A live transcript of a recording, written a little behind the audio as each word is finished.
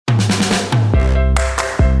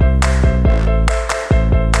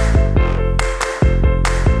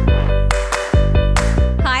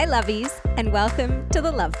lovies, and welcome to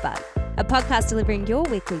The Love Bug, a podcast delivering your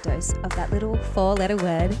weekly dose of that little four-letter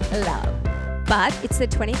word, love. But it's the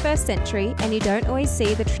 21st century and you don't always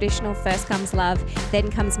see the traditional first comes love, then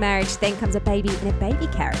comes marriage, then comes a baby in a baby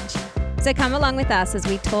carriage. So come along with us as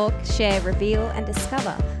we talk, share, reveal and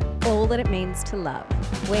discover all that it means to love.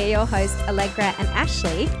 We're your hosts, Allegra and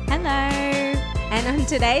Ashley. Hello. And on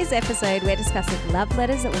today's episode, we're discussing love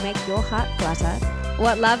letters that will make your heart flutter,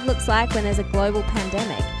 what love looks like when there's a global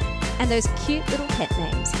pandemic, and those cute little pet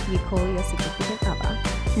names you call your significant other.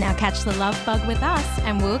 Now catch the love bug with us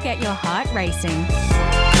and we'll get your heart racing.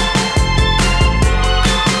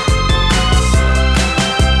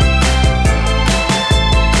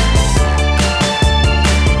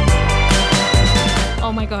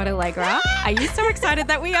 Oh my God, Allegra, are you so excited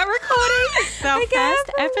that we are recording our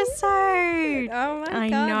first episode? Oh my I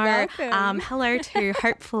God, know. welcome. Hello to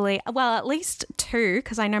hopefully, well, at least 2,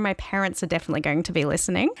 because I know my parents are definitely going to be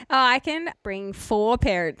listening. Oh, I can bring 4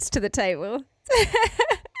 parents to the table.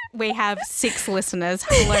 We have 6 listeners.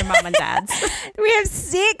 Hello, mum and dads. We have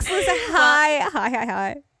 6. Listen,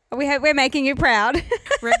 hi. We're making you proud.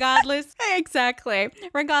 Regardless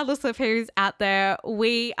of who's out there,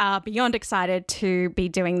 we are beyond excited to be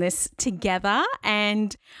doing this together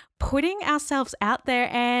and putting ourselves out there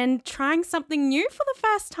and trying something new for the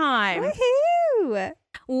first time. Woohoo!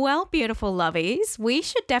 Well, beautiful lovies, we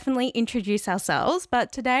should definitely introduce ourselves,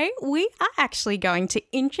 but today we are actually going to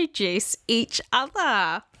introduce each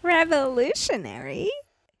other. Revolutionary.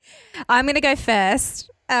 I'm going to go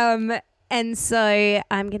first. And so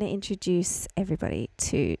I'm going to introduce everybody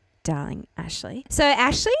to darling Ashley. So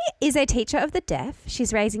Ashley is a teacher of the deaf.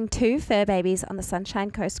 She's raising 2 fur babies on the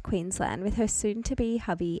Sunshine Coast, Queensland with her soon-to-be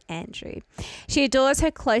hubby, Andrew. She adores her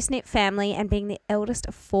close-knit family, and being the eldest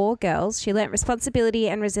of 4 girls, she learnt responsibility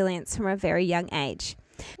and resilience from a very young age.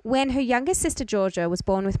 When her youngest sister, Georgia, was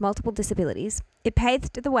born with multiple disabilities, it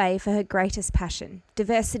paved the way for her greatest passion,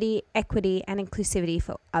 diversity, equity, and inclusivity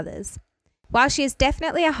for others. While she is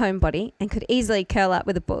definitely a homebody and could easily curl up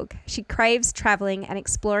with a book, she craves travelling and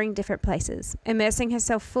exploring different places, immersing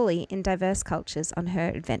herself fully in diverse cultures on her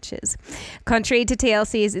adventures. Contrary to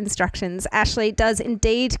TLC's instructions, Ashley does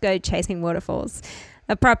indeed go chasing waterfalls.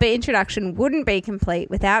 A proper introduction wouldn't be complete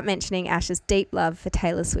without mentioning Ash's deep love for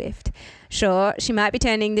Taylor Swift. Sure, she might be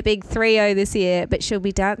turning the big 3-0 this year, but she'll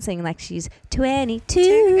be dancing like she's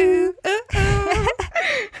 22. Thank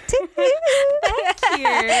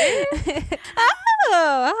you.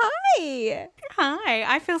 Oh, hi.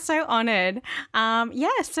 Hi, I feel so honoured.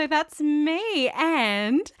 So that's me,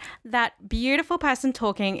 and that beautiful person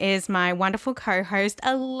talking is my wonderful co-host,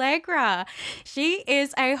 Allegra. She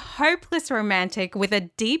is a hopeless romantic with a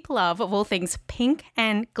deep love of all things pink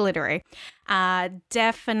and glittery.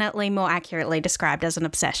 Definitely more accurately described as an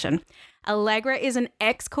obsession. Allegra is an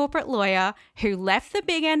ex-corporate lawyer who left the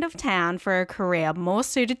big end of town for a career more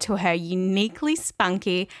suited to her uniquely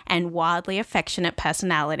spunky and wildly affectionate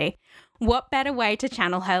personality. What better way to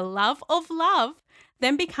channel her love of love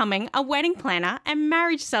than becoming a wedding planner and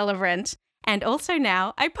marriage celebrant, and also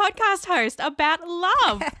now a podcast host about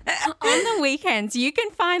love. On the weekends, you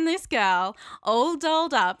can find this girl all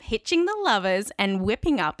dolled up, hitching the lovers and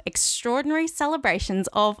whipping up extraordinary celebrations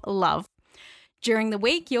of love. During the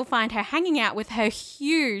week, you'll find her hanging out with her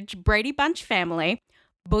huge Brady Bunch family,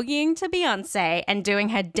 boogieing to Beyonce and doing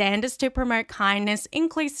her damnedest to promote kindness,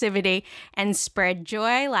 inclusivity, and spread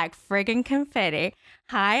joy like friggin' confetti.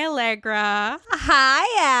 Hi, Allegra.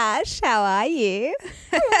 Hi, Ash. How are you?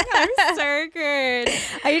 I'm so good.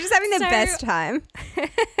 Are you just having the best time?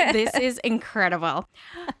 This is incredible.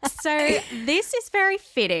 So this is very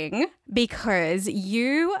fitting because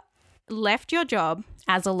you left your job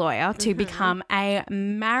as a lawyer to become a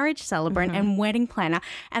marriage celebrant and wedding planner,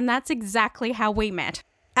 and that's exactly how we met.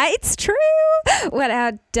 It's true. What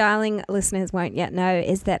our darling listeners won't yet know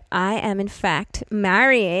is that I am, in fact,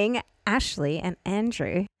 marrying Ashley and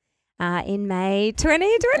Andrew in May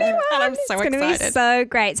 2021. And I'm so excited. It's going to be so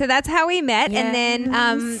great. So that's how we met. Yes. And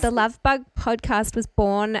then the Love Bug podcast was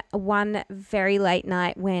born one very late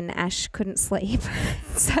night when Ash couldn't sleep.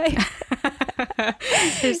 So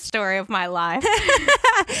the story of my life.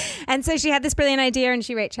 And so she had this brilliant idea and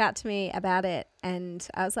she reached out to me about it. And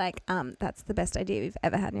I was like, that's the best idea we've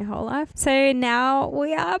ever had in your whole life. So now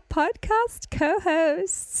we are podcast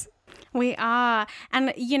co-hosts. We are.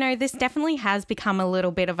 And, you know, this definitely has become a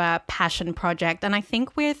little bit of a passion project. And I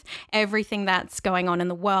think with everything that's going on in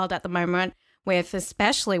the world at the moment,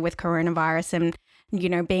 especially with coronavirus and, you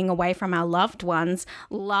know, being away from our loved ones,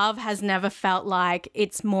 love has never felt like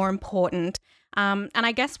it's more important. And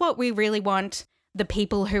I guess what we really want the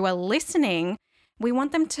people who are listening we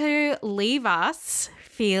want them to leave us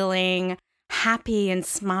feeling happy and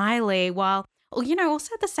smiley while,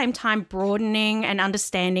 also at the same time broadening and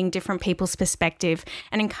understanding different people's perspective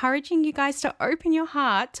and encouraging you guys to open your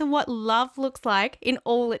heart to what love looks like in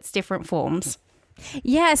all its different forms.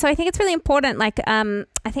 Yeah, so I think it's really important. Like, I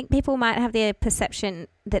think people might have the perception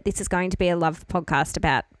that this is going to be a love podcast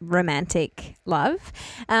about romantic love,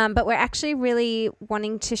 but we're actually really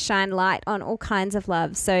wanting to shine light on all kinds of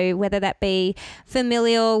love. So whether that be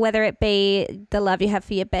familial, whether it be the love you have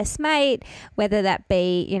for your best mate, whether that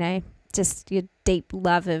be, just your deep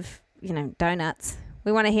love of, donuts.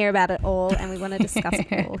 We want to hear about it all and we want to discuss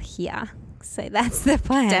it all here. So that's the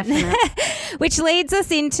plan. Definitely. Which leads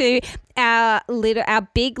us into our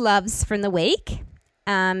big loves from the week.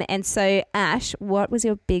 And so, Ash, what was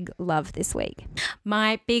your big love this week?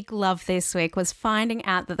 My big love this week was finding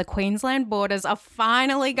out that the Queensland borders are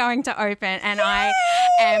finally going to open, and I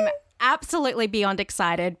am absolutely beyond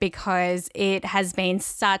excited because it has been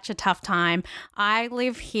such a tough time. I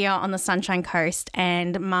live here on the Sunshine Coast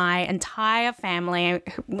and my entire family,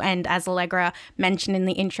 and as Allegra mentioned in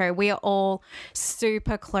the intro, we are all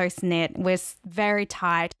super close-knit. We're very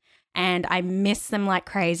tight and I miss them like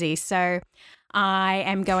crazy. So I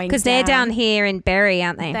am going because they're down here in Berry,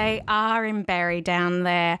 aren't they? They are in Berry down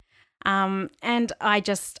there. And I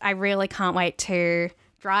really can't wait to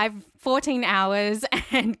drive 14 hours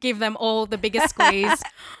and give them all the biggest squeeze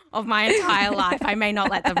of my entire life. I may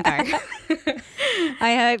not let them go.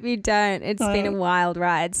 I hope you don't. It's been a wild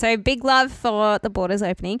ride. So big love for the borders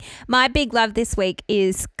opening. My big love this week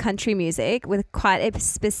is country music with quite a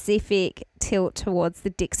specific tilt towards the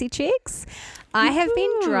Dixie Chicks. I have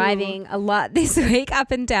been driving a lot this week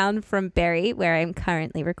up and down from Berry, where I'm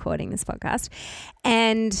currently recording this podcast,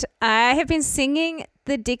 and I have been singing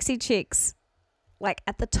the Dixie Chicks like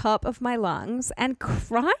at the top of my lungs and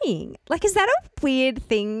crying. Like, is that a weird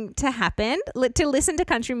thing to happen? To listen to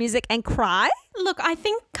country music and cry? Look, I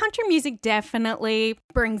think country music definitely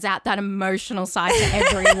brings out that emotional side to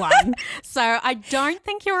everyone. So I don't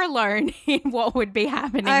think you're alone in what would be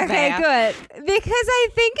happening there. Okay, good. Because I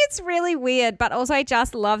think it's really weird, but also I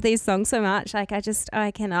just love these songs so much. Like,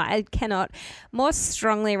 I cannot more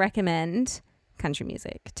strongly recommend country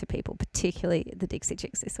music to people, particularly the Dixie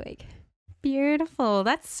Chicks this week. Beautiful.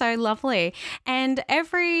 That's so lovely. And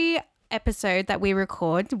every episode that we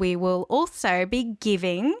record, we will also be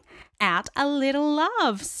giving out a little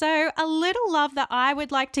love. So a little love that I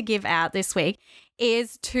would like to give out this week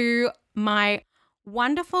is to my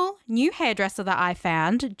wonderful new hairdresser that I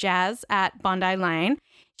found, Jazz at Bondi Lane.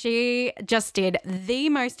 She just did the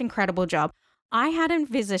most incredible job. I hadn't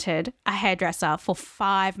visited a hairdresser for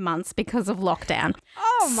 5 months because of lockdown.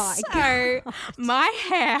 Oh my God. So my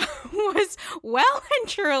hair was well and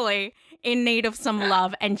truly in need of some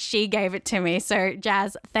love, and she gave it to me. So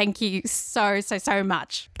Jazz, thank you so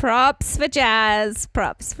much. Props for Jazz.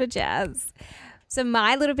 Props for Jazz. So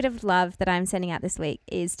my little bit of love that I'm sending out this week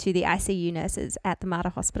is to the ICU nurses at the Mater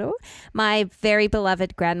Hospital. My very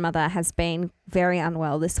beloved grandmother has been very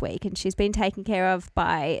unwell this week, and she's been taken care of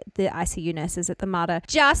by the ICU nurses at the Mater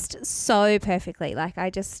just so perfectly. Like,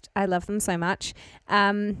 I love them so much.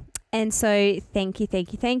 And so thank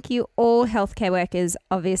you, all healthcare workers.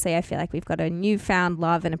 Obviously, I feel like we've got a newfound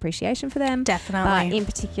love and appreciation for them. Definitely. But in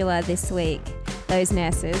particular this week, those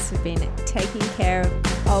nurses have been taking care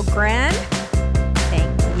of old Gran.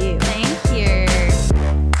 Thank you. Thank you.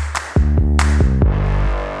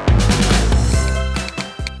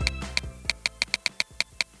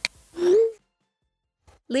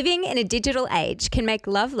 Living in a digital age can make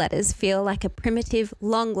love letters feel like a primitive,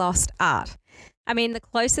 long-lost art. I mean, the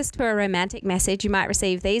closest to a romantic message you might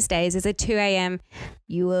receive these days is a 2 a.m.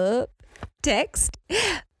 "You up?" text.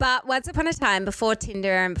 But once upon a time, before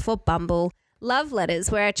Tinder and before Bumble, love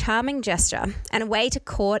letters were a charming gesture and a way to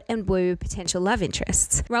court and woo potential love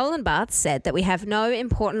interests. Roland Barthes said that we have no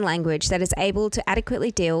important language that is able to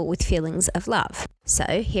adequately deal with feelings of love.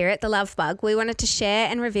 So here at The Love Bug, we wanted to share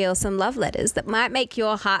and reveal some love letters that might make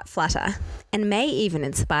your heart flutter and may even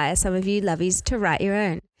inspire some of you lovies to write your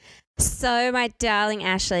own. So, my darling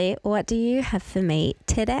Ashley, what do you have for me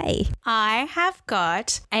today? I have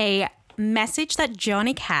got a message that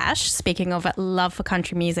Johnny Cash, speaking of love for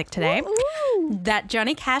country music today, that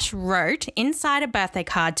Johnny Cash wrote inside a birthday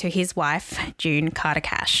card to his wife, June Carter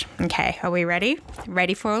Cash. Okay, are we ready?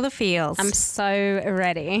 Ready for all the feels? I'm so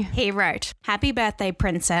ready. He wrote, "Happy birthday,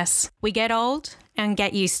 princess. We get old and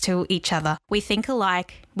get used to each other. We think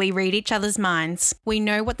alike. We read each other's minds. We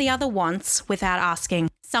know what the other wants without asking.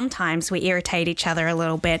 Sometimes we irritate each other a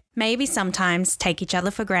little bit. Maybe sometimes take each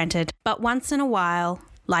other for granted. But once in a while,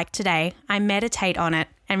 like today, I meditate on it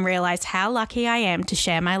and realize how lucky I am to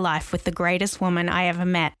share my life with the greatest woman I ever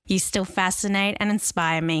met. You still fascinate and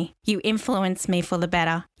inspire me. You influence me for the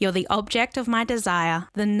better. You're the object of my desire,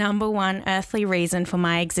 the number one earthly reason for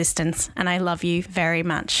my existence, and I love you very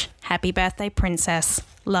much. Happy birthday, Princess.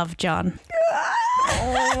 Love, John.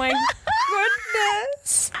 Oh my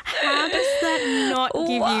goodness. How does that not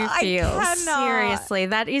give you feels? Seriously,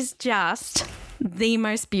 that is just the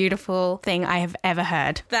most beautiful thing I have ever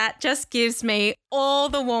heard. That just gives me all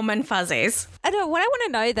the warm and fuzzies. I know what I want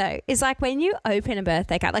to know though is like when you open a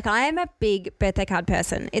birthday card, like I am a big birthday card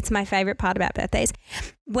person. It's my favorite part about birthdays.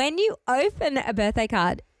 When you open a birthday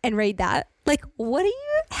card and read that, like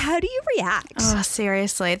how do you react? Oh,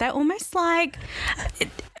 seriously. They're almost like...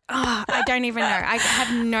 I don't even know. I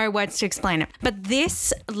have no words to explain it. But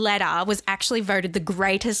this letter was actually voted the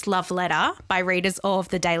greatest love letter by readers of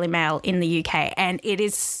the Daily Mail in the UK. And it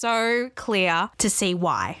is so clear to see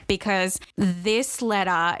why, because this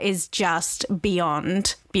letter is just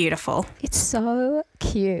beyond beautiful. It's so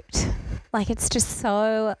cute. Like, it's just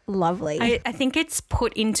so lovely. I think it's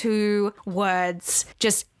put into words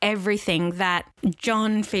just everything that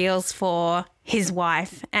John feels for his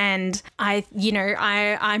wife. And I'm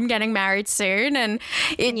getting married soon, and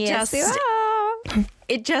it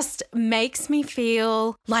just makes me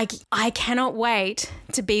feel like I cannot wait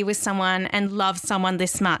to be with someone and love someone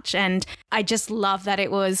this much. And I just love that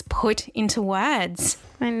it was put into words.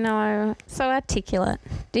 I know. So articulate.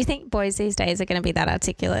 Do you think boys these days are going to be that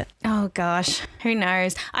articulate? Oh, gosh. Who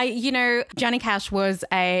knows? Johnny Cash was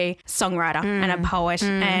a songwriter and a poet.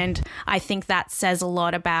 And I think that says a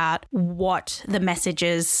lot about what the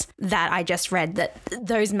messages that I just read, that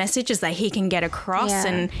those messages that he can get across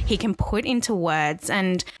and he can put into words.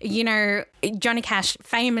 And, Johnny Cash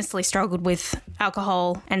famously struggled with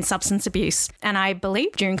alcohol and substance abuse. And I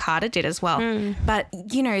believe June Carter did as well. But,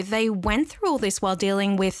 they went through all this while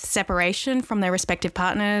dealing with separation from their respective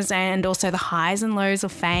partners and also the highs and lows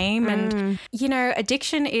of fame. And,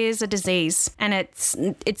 addiction is a disease, and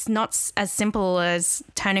it's not as simple as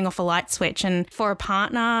turning off a light switch. And for a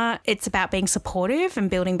partner, it's about being supportive and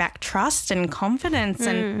building back trust and confidence.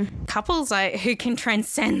 And couples who can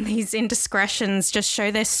transcend these indiscretions just show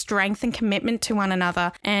their strength and commitment to one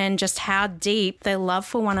another and just how deep their love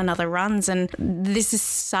for one another runs. And this is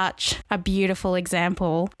such a beautiful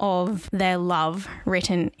example of their love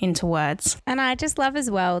written into words. And I just love as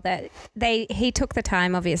well that he took the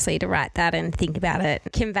time obviously to write that and think about it,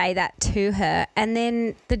 convey that to her, and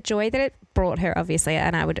then the joy that it brought her, obviously,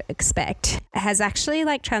 and I would expect, has actually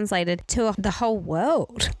translated to the whole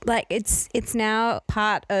world. Like it's now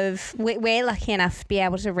part of, we're lucky enough to be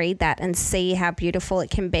able to read that and see how beautiful it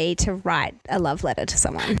can be to write a love letter to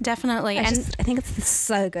someone. Definitely. I think it's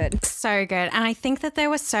so good. So good. And I think that there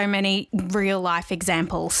were so many real life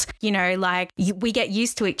examples, we get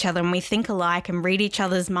used to each other and we think alike and read each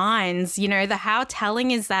other's minds. How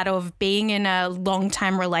telling is that of being in a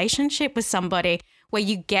long-term relationship with somebody where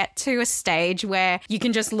you get to a stage where you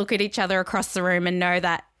can just look at each other across the room and know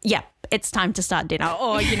that, it's time to start dinner,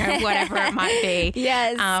 or, whatever it might be.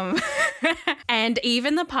 Yes. And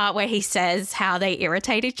even the part where he says how they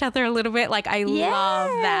irritate each other a little bit, I love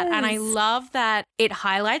that. And I love that it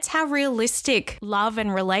highlights how realistic love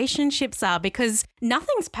and relationships are, because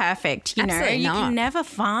nothing's perfect, Absolutely you not. can never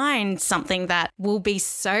find something that will be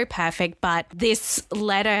so perfect, but this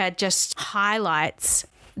letter just highlights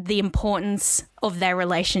the importance of their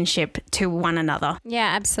relationship to one another. Yeah,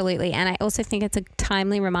 absolutely. And I also think it's a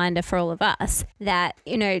timely reminder for all of us that,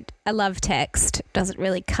 a love text doesn't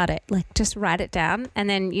really cut it. Just write it down, and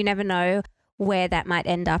then you never know where that might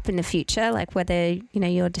end up in the future, whether,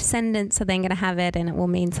 your descendants are then going to have it and it will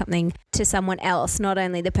mean something to someone else, not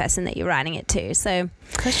only the person that you're writing it to. So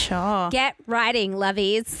for sure. Get writing,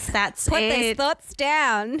 lovies. Put those thoughts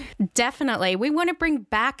down. Definitely. We want to bring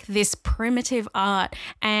back this primitive art,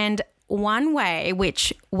 and one way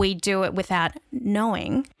which we do it without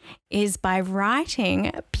knowing is by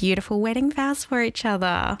writing beautiful wedding vows for each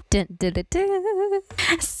other. Dun, dun, dun, dun.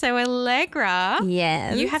 So Allegra,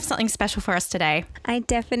 yes, you have something special for us today. I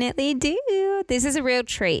definitely do. This is a real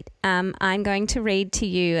treat. I'm going to read to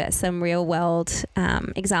you some real world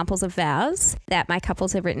examples of vows that my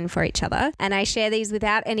couples have written for each other. And I share these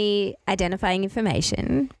without any identifying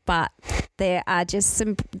information, but there are just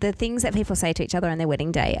the things that people say to each other on their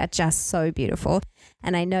wedding day are just so beautiful.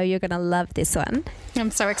 And I know you're going to love this one. I'm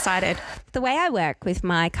so excited. The way I work with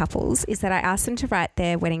my couples is that I ask them to write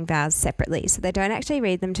their wedding vows separately, so they don't actually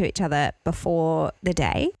read them to each other before the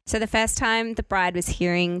day. So the first time the bride was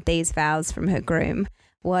hearing these vows from her groom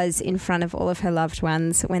was in front of all of her loved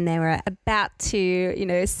ones when they were about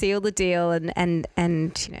to, seal the deal and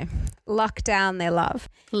lock down their love.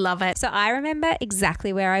 Love it. So I remember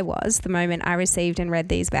exactly where I was the moment I received and read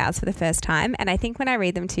these vows for the first time. And I think when I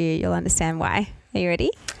read them to you, you'll understand why. Are you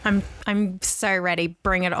ready? I'm so ready.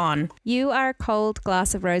 Bring it on. You are a cold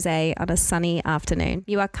glass of rosé on a sunny afternoon.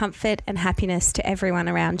 You are comfort and happiness to everyone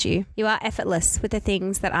around you. You are effortless with the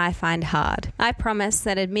things that I find hard. I promise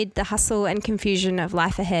that amid the hustle and confusion of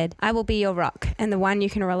life ahead, I will be your rock and the one you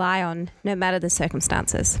can rely on no matter the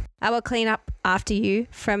circumstances. I will clean up after you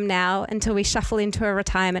from now until we shuffle into a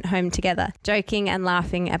retirement home together, joking and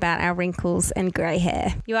laughing about our wrinkles and grey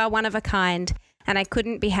hair. You are one of a kind, and I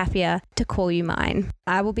couldn't be happier to call you mine.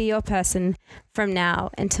 I will be your person from now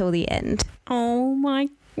until the end. Oh my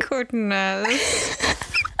goodness.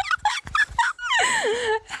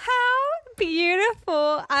 How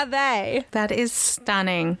beautiful are they? That is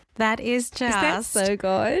stunning. That is just Isn't that so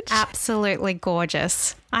good? absolutely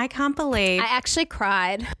gorgeous. I can't believe I actually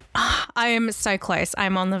cried. I am so close.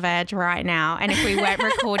 I'm on the verge right now. And if we weren't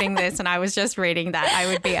recording this and I was just reading that, I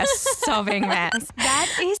would be a sobbing mess. That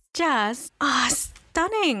is just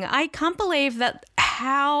stunning. I can't believe that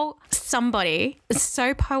how somebody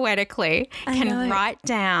so poetically can write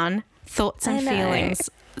down thoughts and feelings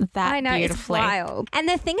that beautifully. It's wild. And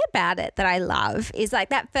the thing about it that I love is like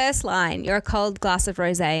that first line, you're a cold glass of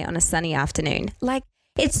rosé on a sunny afternoon. Like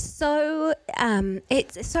it's so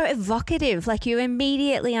evocative. Like you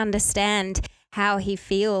immediately understand how he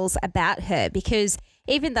feels about her, because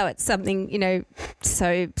even though it's something, you know,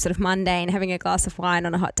 so sort of mundane, having a glass of wine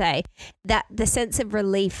on a hot day, that the sense of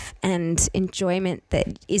relief and enjoyment that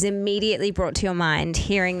is immediately brought to your mind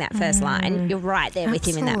hearing that first line, you're right there with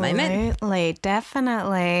him in that moment. Absolutely,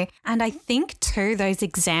 definitely. And I think too, those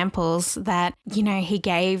examples that, you know, he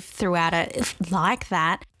gave throughout it like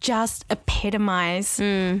that just epitomize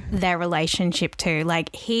their relationship too.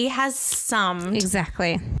 Like he has summed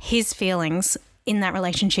his feelings in that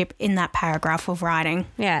relationship in that paragraph of writing.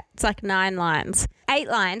 Yeah, it's like 9 lines. 8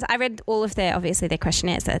 lines. I read all of their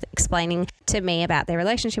questionnaires explaining to me about their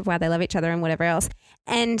relationship, why they love each other and whatever else.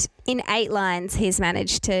 And in 8 lines, he's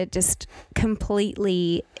managed to just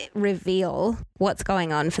completely reveal what's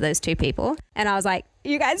going on for those two people. And I was like,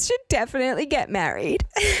 you guys should definitely get married.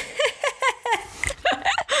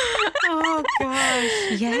 Oh,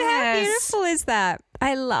 gosh. Yes. And how beautiful is that?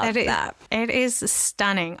 I love that. It is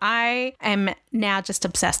stunning. I am now just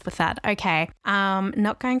obsessed with that. Okay.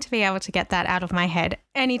 Not going to be able to get that out of my head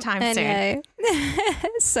anytime soon.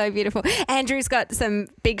 So beautiful. Andrew's got some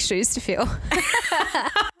big shoes to fill.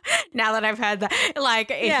 Now that I've heard that, like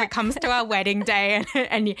if it comes to our wedding day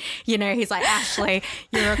and you know, he's like, Ashley,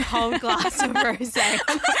 you're a cold glass of rosé.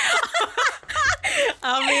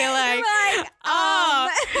 I'll be like oh.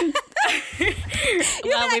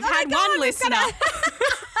 Well, we've had one listener. Our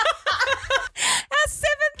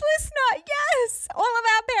 7th listener, yes. All of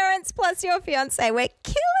our parents plus your fiance, we're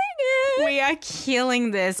killing it. We are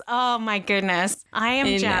killing this. Oh my goodness. I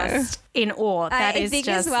am just in awe. That is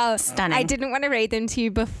just stunning. I didn't want to read them to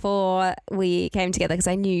you before we came together because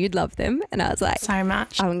I knew you'd love them. And I was like, so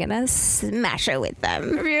much. I'm going to smash her with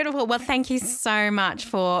them. Beautiful. Well, thank you so much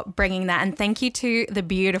for bringing that. And thank you to the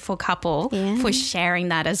beautiful couple for sharing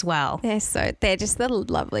that as well. They're just the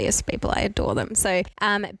loveliest people. I adore them. So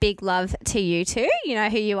big love to you too. You know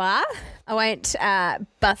who you are. I won't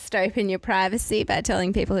bust open your privacy by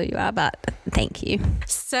telling people who you are, but thank you.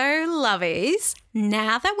 So, lovies,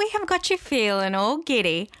 now that we have got you feeling all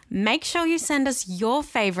giddy, make sure you send us your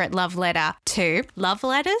favourite love letter to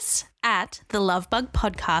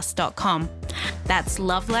loveletters@thelovebugpodcast.com. That's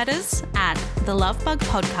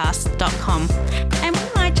loveletters@thelovebugpodcast.com. And we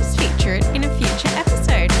might just feature it in a future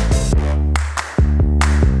episode.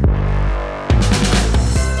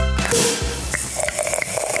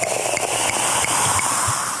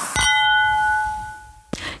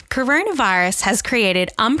 Coronavirus has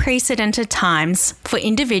created unprecedented times for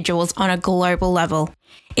individuals on a global level.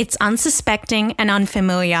 It's unsuspecting and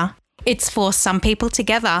unfamiliar. It's forced some people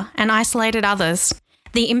together and isolated others.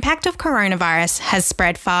 The impact of coronavirus has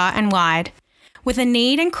spread far and wide. With a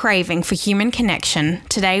need and craving for human connection,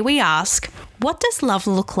 today we ask, what does love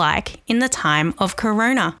look like in the time of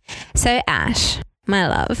corona? So Ash, my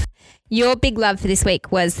love, your big love for this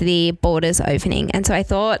week was the borders opening. And so I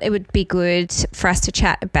thought it would be good for us to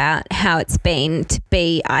chat about how it's been to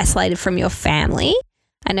be isolated from your family.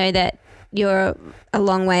 I know that you're a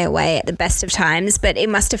long way away at the best of times, but it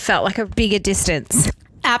must have felt like a bigger distance.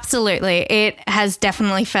 Absolutely. It has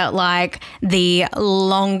definitely felt like the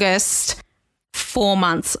longest 4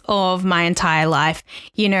 months of my entire life.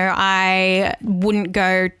 You know, I wouldn't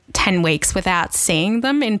go 10 weeks without seeing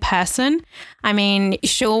them in person. I mean,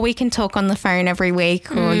 sure, we can talk on the phone every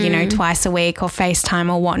week or, you know, twice a week or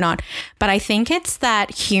FaceTime or whatnot. But I think it's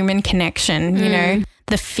that human connection, you know,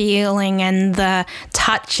 the feeling and the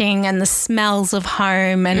touching and the smells of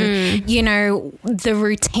home and, you know, the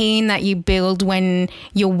routine that you build when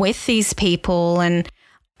you're with these people. And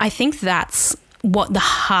I think that's what the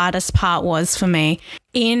hardest part was for me.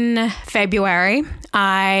 In February,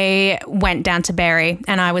 I went down to Berry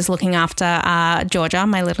and I was looking after Georgia,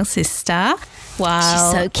 my little sister.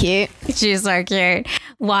 She's so cute. She's so cute.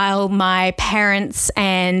 While my parents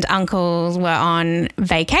and uncles were on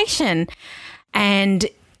vacation. And,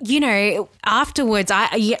 you know, afterwards I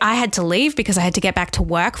had to leave because I had to get back to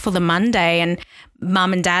work for the Monday, and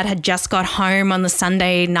Mum and Dad had just got home on the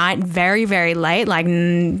Sunday night very, very late, like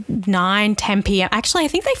 9, 10 p.m. Actually, I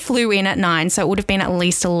think they flew in at 9, so it would have been at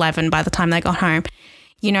least 11 by the time they got home.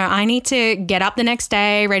 You know, I need to get up the next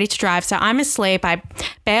day, ready to drive. So I'm asleep. I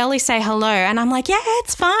barely say hello. And I'm like, yeah,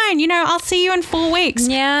 it's fine. You know, I'll see you in 4 weeks.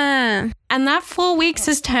 Yeah. And that 4 weeks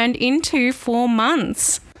has turned into 4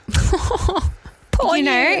 months. Poor you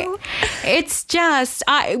know, you. It's just,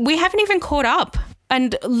 we haven't even caught up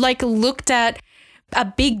and like looked at a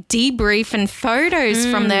big debrief and photos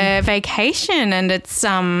from their vacation. And it's, they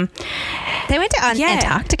went to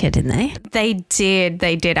Antarctica, didn't they? They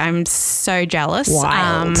did. I'm so jealous.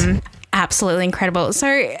 Wild. Absolutely incredible. So,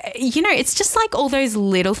 you know, it's just like all those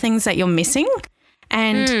little things that you're missing.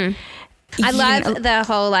 And I love the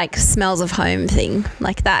whole like smells of home thing.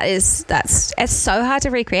 Like it's so hard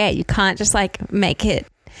to recreate. You can't just like make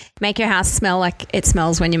your house smell like it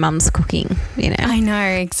smells when your mum's cooking, you know. I know,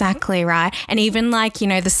 exactly right. And even like, you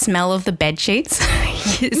know, the smell of the bed sheets.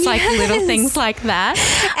 It's like little things like that.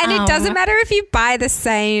 And it doesn't matter if you buy the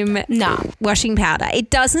same washing powder. It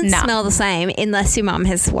doesn't smell the same unless your mum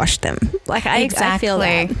has washed them. Like I feel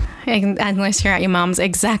that. Unless you're at your mum's,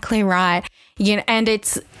 exactly right. You know, and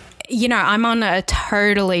it's, you know, I'm on a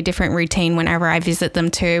totally different routine whenever I visit them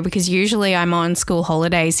too, because usually I'm on school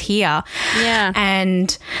holidays here. Yeah.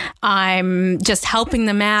 And I'm just helping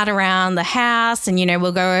them out around the house, and, you know,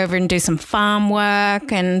 we'll go over and do some farm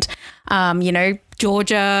work, and, you know,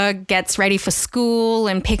 Georgia gets ready for school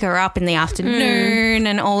and pick her up in the afternoon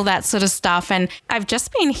and all that sort of stuff. And I've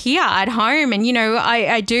just been here at home, and, you know,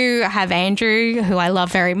 I do have Andrew, who I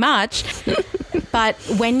love very much. But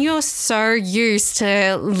when you're so used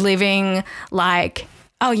to living like,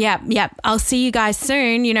 oh, yeah, I'll see you guys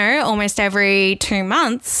soon, you know, almost every 2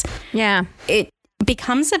 months. Yeah. It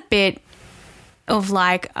becomes a bit of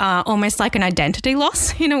like almost like an identity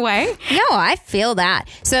loss in a way. No, I feel that.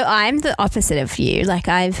 So I'm the opposite of you. Like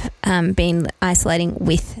I've been isolating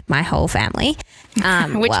with my whole family.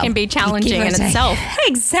 Which can be challenging in itself.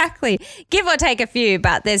 Exactly. Give or take a few,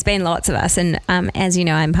 but there's been lots of us. And as you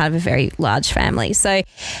know, I'm part of a very large family. So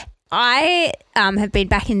I have been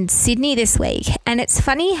back in Sydney this week, and it's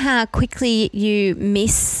funny how quickly you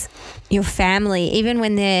miss your family, even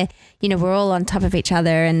when they're, you know, we're all on top of each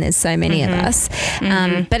other and there's so many of us.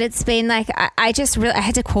 But it's been like, I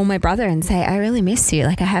had to call my brother and say, I really miss you.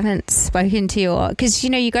 Like I haven't spoken to you, because, you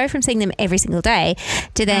know, you go from seeing them every single day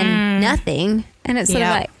to then nothing. And it's sort of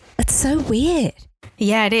like, it's so weird.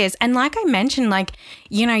 Yeah, it is. And like I mentioned, like,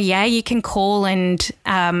 you know, yeah, you can call and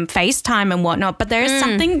FaceTime and whatnot, but there is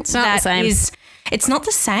something that is, it's not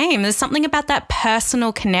the same. There's something about that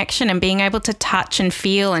personal connection and being able to touch and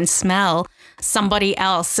feel and smell somebody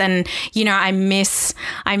else. And, you know, I miss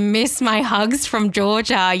my hugs from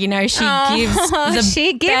Georgia. You know, she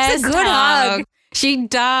gives a good hug. She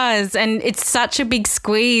does. And it's such a big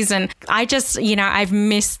squeeze. And I just, you know, I've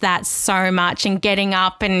missed that so much, and getting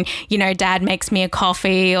up and, you know, Dad makes me a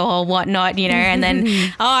coffee or whatnot, you know, and then,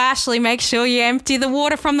 oh, Ashley, make sure you empty the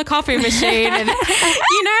water from the coffee machine. And,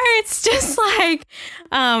 you know, it's just like,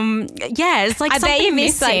 yeah, it's like I something bet you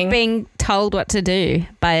miss missing. like being told what to do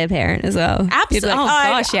by a parent as well. Absolutely. Like, oh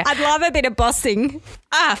gosh, yeah. I'd love a bit of bossing.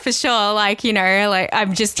 For sure. Like, you know, like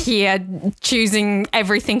I'm just here choosing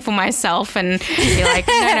everything for myself, and be like,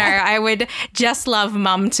 no, I would just love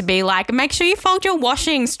Mum to be like, make sure you fold your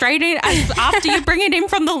washing straight in after you bring it in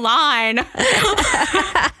from the line.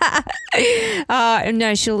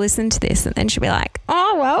 No, she'll listen to this and then she'll be like,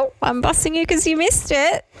 oh, well, I'm bossing you because you missed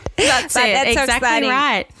it. That's it. That's exactly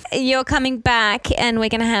right. You're coming back, and we're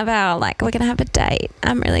gonna have we're gonna have a date.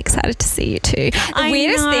 I'm really excited to see you too. The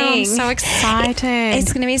weirdest thing, I'm so excited.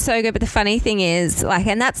 It's gonna be so good. But the funny thing is, like,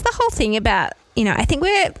 and that's the whole thing about, you know, I think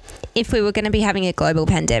if we were going to be having a global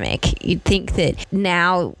pandemic, you'd think that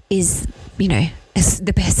now is, you know, is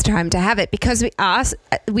the best time to have it because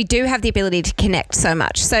we do have the ability to connect so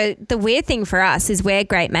much. So the weird thing for us is we're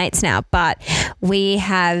great mates now, but we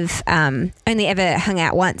have only ever hung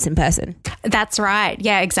out once in person. That's right.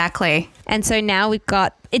 Yeah, exactly. And so now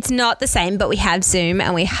it's not the same, but we have Zoom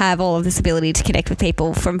and we have all of this ability to connect with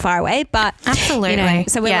people from far away. But absolutely.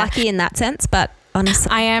 So we're lucky in that sense, but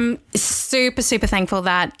honestly, I am super, super thankful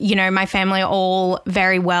that, my family are all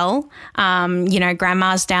very well.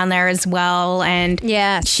 Grandma's down there as well and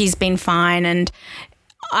she's been fine. And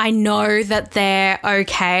I know that they're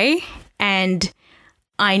okay and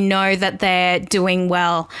I know that they're doing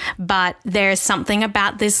well, but there's something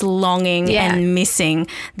about this longing and missing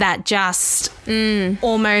that just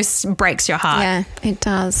almost breaks your heart. Yeah, it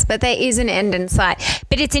does. But there is an end in sight.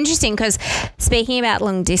 But it's interesting because speaking about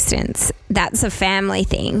long distance, that's a family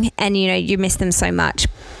thing and, you miss them so much.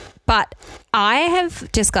 But I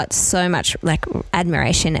have just got so much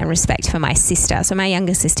admiration and respect for my sister. So my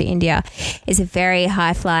younger sister, India, is a very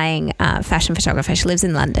high-flying fashion photographer. She lives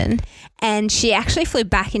in London. And she actually flew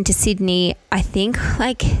back into Sydney, I think,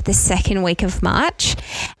 the second week of March.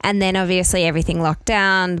 And then obviously everything locked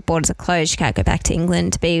down, the borders are closed. She can't go back to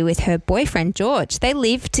England to be with her boyfriend, George. They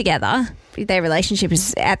live together. Their relationship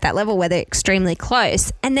is at that level where they're extremely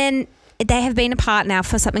close. And then they have been apart now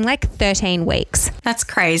for something like 13 weeks. That's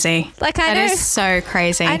crazy. That is so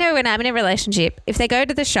crazy. I know when I'm in a relationship, if they go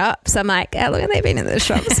to the shops, I'm like, how long have they been in the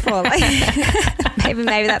shops for? Maybe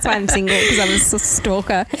that's why I'm single because I'm a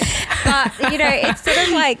stalker. But, it's sort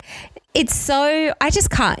of it's so, I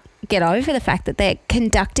just can't get over the fact that they're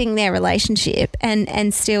conducting their relationship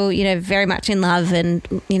and still, very much in love and,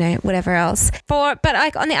 whatever else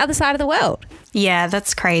but on the other side of the world. Yeah,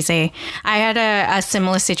 that's crazy. I had a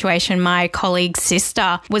similar situation. My colleague's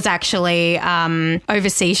sister was actually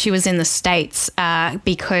overseas. She was in the States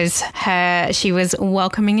because she was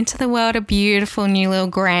welcoming into the world a beautiful new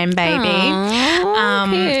little grandbaby.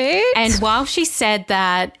 Cute. And while she said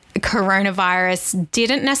that coronavirus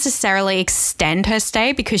didn't necessarily extend her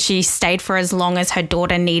stay because she stayed for as long as her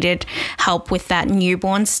daughter needed help with that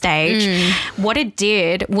newborn stage. What it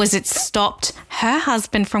did was it stopped her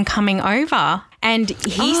husband from coming over. And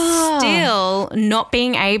he's still not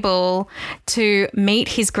being able to meet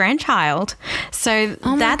his grandchild. So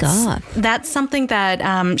that's something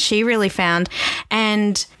that she really found.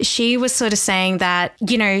 And she was sort of saying that,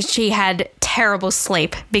 she had terrible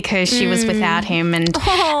sleep because she was without him. And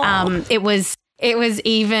it was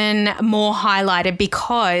even more highlighted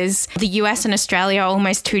because the US and Australia are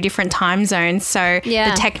almost two different time zones. So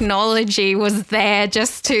the technology was there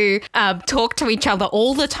just to talk to each other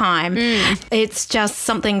all the time. It's just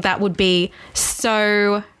something that would be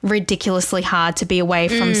so ridiculously hard to be away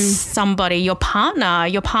from somebody, your partner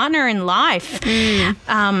in life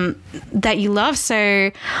that you love. So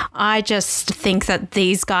I just think that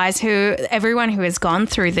these guys everyone who has gone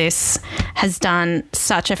through this has done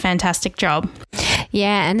such a fantastic job.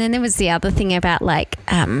 Yeah, and then there was the other thing about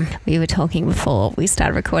we were talking before we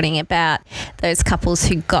started recording about those couples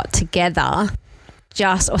who got together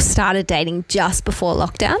or started dating just before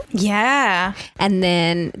lockdown. Yeah. And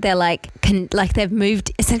then they're they've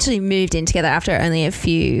essentially moved in together after only a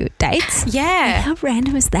few dates. Yeah. How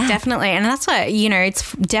random is that? Definitely. And that's what,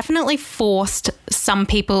 it's definitely forced some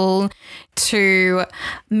people to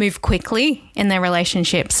move quickly in their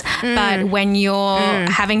relationships. But when you're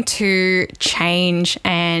having to change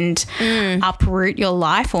and uproot your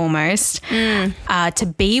life almost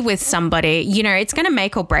to be with somebody, it's going to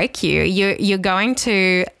make or break you. You're going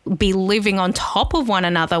to be living on top of one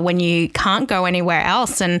another when you can't go anywhere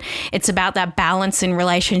else. And it's about that balance in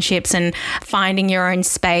relationships and finding your own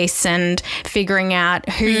space and figuring out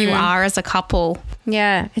who you are as a couple.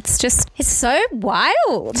 Yeah, it's so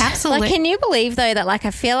wild. Absolutely. Can you believe though that I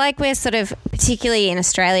feel like we're sort of, particularly in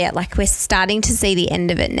Australia, we're starting to see the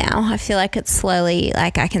end of it now. I feel like it's slowly,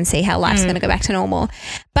 I can see how life's going to go back to normal.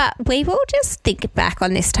 But we will just think back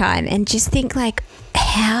on this time and just think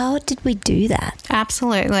how did we do that?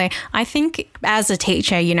 Absolutely. I think as a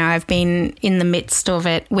teacher, I've been in the midst of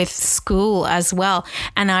it with school as well.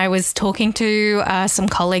 And I was talking to some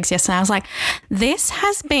colleagues yesterday. I was like, this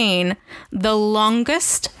has been the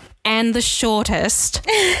longest and the shortest.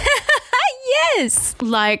 Yes.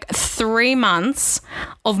 3 months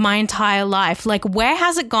of my entire life. Where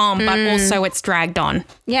has it gone? But also it's dragged on.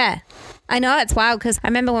 Yeah. I know, it's wild because I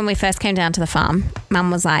remember when we first came down to the farm, Mum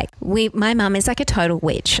was like, my mum is like a total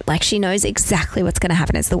witch. Like she knows exactly what's going to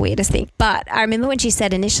happen. It's the weirdest thing. But I remember when she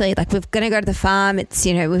said initially, like, we're going to go to the farm. It's,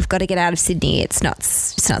 you know, we've got to get out of Sydney. It's not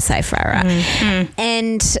safe for her. Mm-hmm.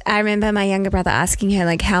 And I remember my younger brother asking her,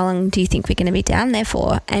 like, how long do you think we're going to be down there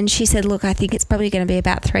for? And she said, look, I think it's probably going to be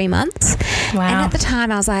about 3 months. Wow. And at the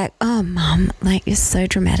time I was like, oh, Mum, like, you're so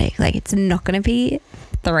dramatic. Like, it's not going to be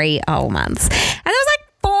 3 whole months. And that was like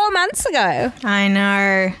 4 months ago. I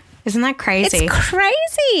know. Isn't that crazy? It's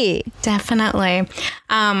crazy. Definitely.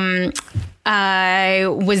 I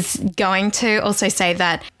was going to also say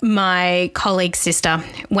that my colleague's sister,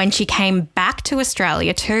 when she came back to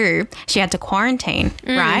Australia too, she had to quarantine,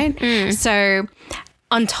 right? So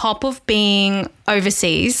on top of being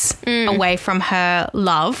overseas, away from her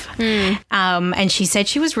love, and she said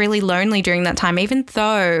she was really lonely during that time, even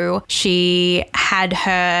though she had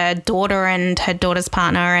her daughter and her daughter's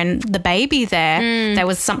partner and the baby there. There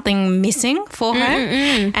was something missing for her.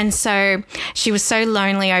 And so she was so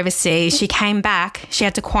lonely overseas. She came back. She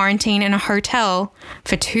had to quarantine in a hotel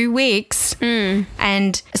for 2 weeks.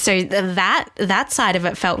 And so that side of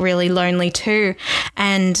it felt really lonely too.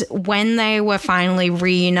 And when they were finally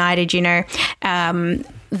reunited, you know,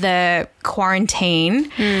 the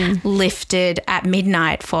quarantine lifted at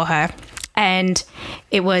midnight for her, and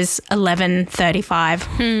it was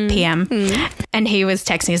 11:35 p.m. And he was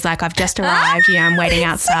texting. He's like, I've just arrived. You know, I'm waiting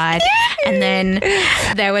outside. And then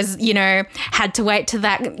there was, you know, had to wait to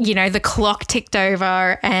that, you know, the clock ticked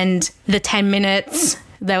over and the 10 minutes.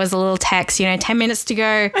 There was a little text, you know, 10 minutes to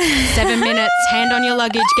go, 7 minutes, hand on your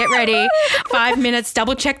luggage, get ready. 5 minutes,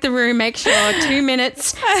 double check the room, make sure. 2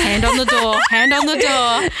 minutes, hand on the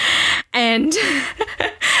door. And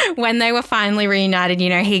when they were finally reunited, you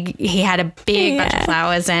know, he had a big bunch of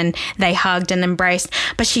flowers and they hugged and embraced.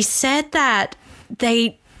 But she said that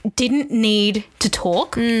they didn't need to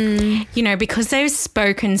talk, you know, because they've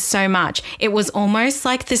spoken so much. It was almost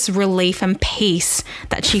like this relief and peace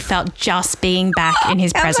that she felt just being back in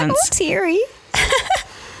his presence. I'm all teary.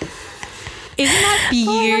 Isn't that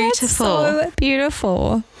beautiful? Oh, that's so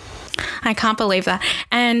beautiful. I can't believe that.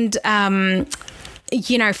 And,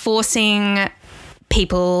 you know, forcing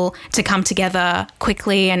people to come together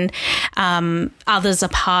quickly and others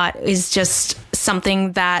apart is just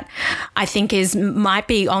something that I think might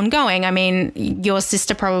be ongoing. I mean, your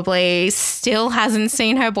sister probably still hasn't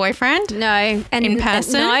seen her boyfriend. No. And in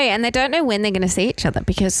person. No, and they don't know when they're going to see each other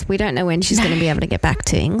because we don't know when she's going to be able to get back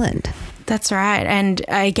to England. That's right. And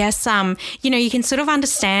I guess, you know, you can sort of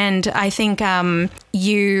understand, I think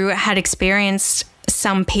you had experienced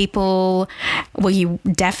some people, well, you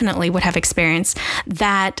definitely would have experienced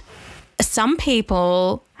that some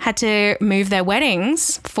people had to move their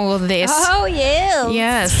weddings for this. Oh, yeah.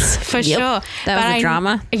 Yes, for sure. That was a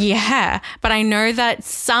drama. Yeah. But I know that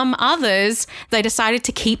some others, they decided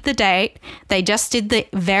to keep the date. They just did the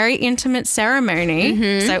very intimate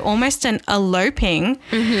ceremony. So almost an eloping.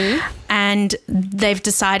 And they've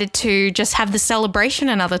decided to just have the celebration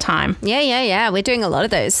another time. Yeah. We're doing a lot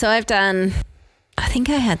of those. So I've done, I think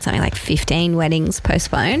I had something like 15 weddings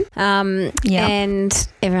postponed. And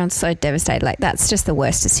everyone's so devastated. Like, that's just the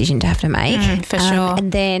worst decision to have to make. For sure.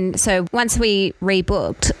 And then, so once we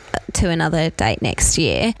rebooked to another date next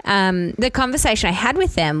year, the conversation I had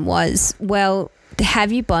with them was, well,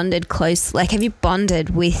 have you bonded close? Like, have you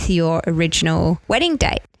bonded with your original wedding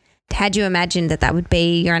date? Had you imagined that would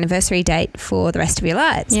be your anniversary date for the rest of your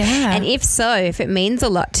lives? Yeah. And if so, if it means a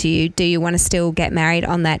lot to you, do you want to still get married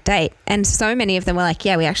on that date? And so many of them were like,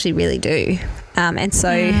 yeah, we actually really do. And so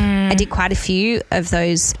I did quite a few of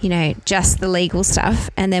those, you know, just the legal stuff.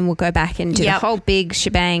 And then we'll go back and do the whole big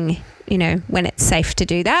shebang, you know, when it's safe to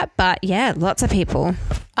do that. But yeah, lots of people.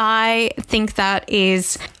 I think that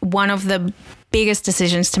is one of the biggest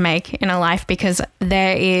decisions to make in a life because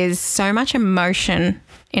there is so much emotion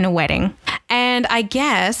in a wedding. And I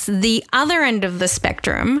guess the other end of the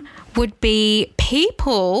spectrum would be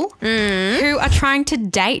people who are trying to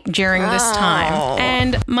date during this time.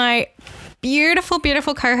 And my beautiful,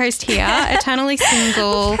 beautiful co-host here, eternally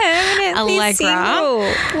single, Allegra.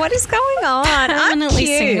 Single. What is going on? Permanently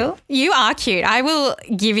single. You are cute. I will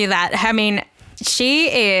give you that. I mean, she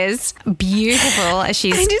is beautiful.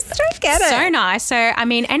 She's I just don't get it. So nice. So, I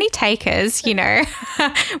mean, any takers, you know,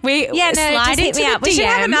 slide into the DMs. We should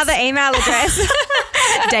have another email address.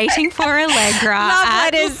 Dating for Allegra. Love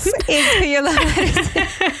letters is for your love letters.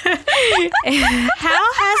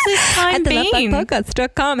 How has this time been?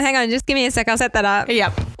 @thelovebugpodcast.com. Hang on, just give me a sec. I'll set that up.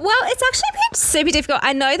 Yep. Well, it's actually been super difficult.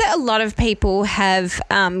 I know that a lot of people have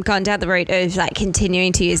gone down the route of like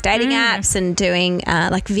continuing to use dating apps and doing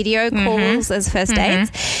like video calls as first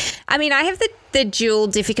dates. I mean, I have the dual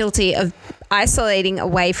difficulty of isolating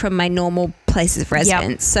away from my normal places of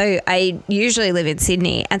residence. So I usually live in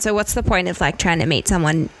Sydney. And so what's the point of like trying to meet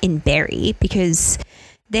someone in Berry? Because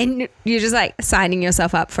then you're just like signing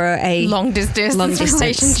yourself up for a long distance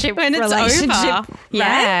relationship when it's over. Right?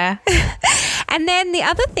 Yeah. And then the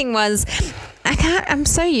other thing was, I'm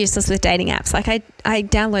so useless with dating apps. Like I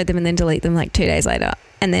download them and then delete them like 2 days later.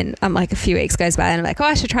 And then I'm like a few weeks goes by and I'm like, oh,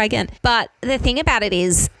 I should try again. But the thing about it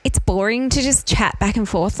is it's boring to just chat back and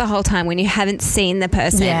forth the whole time when you haven't seen the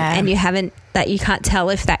person and you can't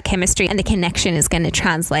tell if that chemistry and the connection is going to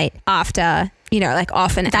translate after, like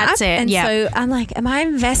off an app. That's it. And so I'm like, am I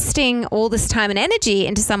investing all this time and energy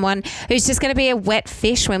into someone who's just going to be a wet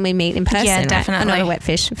fish when we meet in person? Yeah, definitely. Right? Not a wet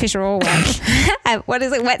fish. Fish are all wet. What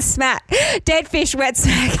is it? Wet smack. Dead fish, wet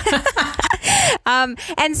smack.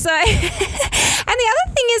 And so, and the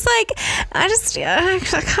other thing is like,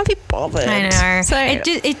 I can't be bothered. I know. So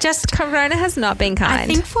it just Corona has not been kind. I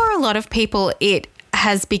think for a lot of people, it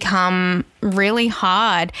has become really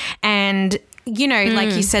hard. And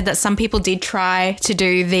like you said, that some people did try to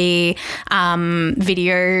do the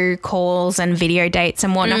video calls and video dates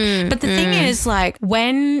and whatnot. But the thing is, like,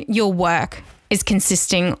 when your work is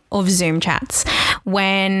consisting of Zoom chats,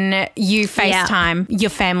 when you FaceTime your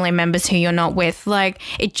family members who you're not with, like,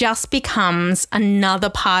 it just becomes another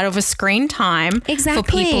part of a screen time for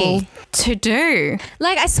people to do.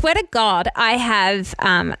 Like, I swear to God, I have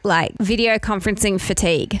like video conferencing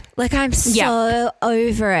fatigue. Like, I'm so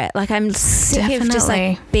over it. Like, I'm sick of just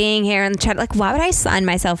like being here in the chat. Like, why would I sign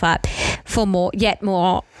myself up for more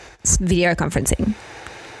video conferencing?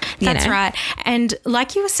 That's right. And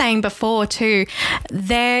like you were saying before too,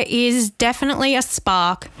 there is definitely a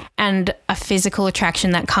spark and a physical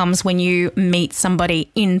attraction that comes when you meet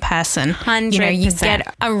somebody in person. 100%. You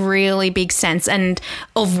get a really big sense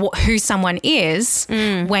of who someone is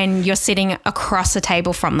when you're sitting across a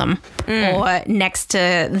table from them or next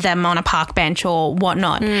to them on a park bench or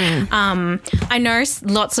whatnot. I know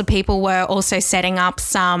lots of people were also setting up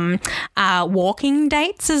some walking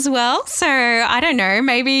dates as well. So I don't know,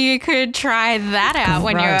 maybe you could try that out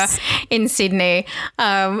when you're in Sydney.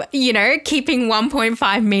 Keeping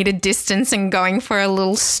 1.5 meter distance and going for a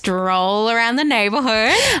little stroll around the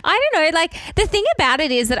neighborhood. I don't know. Like, the thing about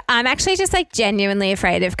it is that I'm actually just like genuinely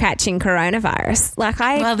afraid of catching coronavirus.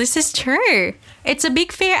 Well, this is true. It's a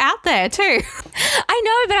big fear out there too. I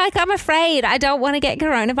know, but like, I'm afraid I don't want to get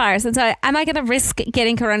coronavirus. And so am I going to risk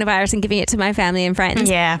getting coronavirus and giving it to my family and friends?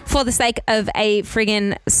 Yeah. For the sake of a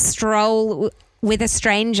friggin' stroll with a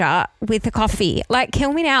stranger with a coffee? Like,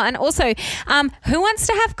 kill me now. And also, who wants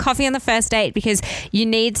to have coffee on the first date because you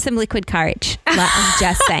need some liquid courage? Like, I'm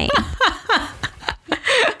just saying.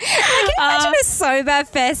 Can you imagine a sober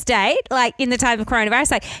first date, like in the time of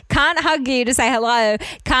coronavirus? Like, can't hug you to say hello,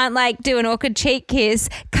 can't like do an awkward cheek kiss,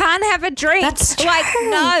 can't have a drink. That's true. Like,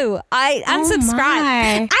 no, I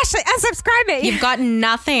unsubscribe. Ashley, unsubscribe me. You've got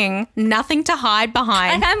nothing to hide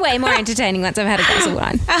behind. Like, I'm way more entertaining once I've had a glass of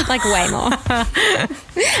wine. Like, way more.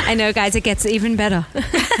 I know, guys, it gets even better.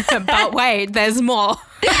 But wait, there's more.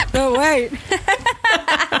 But wait.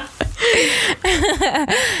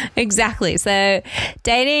 Exactly. So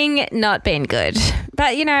dating not been good,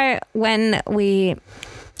 but when I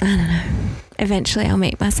don't know, eventually I'll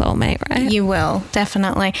meet my soulmate, right? You will,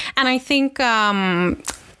 definitely. And I think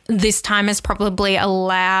this time has probably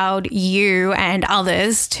allowed you and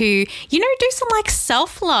others to, do some like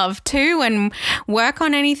self-love too and work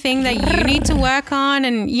on anything that you need to work on.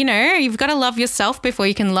 And, you've got to love yourself before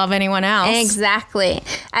you can love anyone else. Exactly.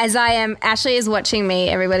 Ashley is watching me,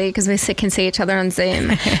 everybody, because we can see each other on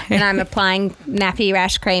Zoom. And I'm applying nappy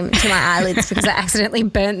rash cream to my eyelids because I accidentally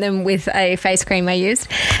burnt them with a face cream I used.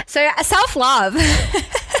 So self-love.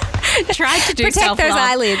 Tried to do Protect self-love. Those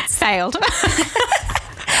eyelids. Failed.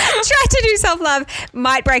 Tried to do self-love,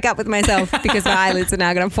 might break up with myself because my eyelids are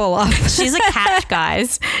now going to fall off. She's a catch,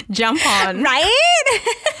 guys. Jump on. Right?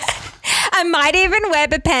 I might even wear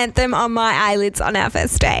bepanthen on my eyelids on our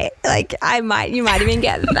first date. Like, you might even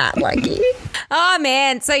get that lucky. Oh,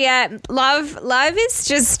 man. So, yeah, love is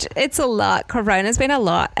just, it's a lot. Corona's been a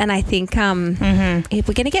lot. And I think if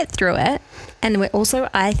we're going to get through it, and we're also,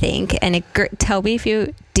 I think, and tell me if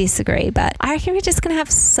you disagree, but I reckon we're just going to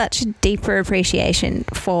have such a deeper appreciation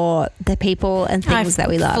for the people and things that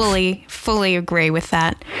we love. Fully agree with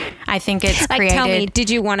that. I think it's like, created. Tell me,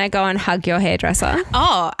 did you want to go and hug your hairdresser?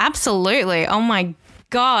 Oh, absolutely. Oh my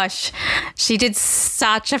gosh, she did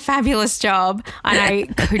such a fabulous job, and I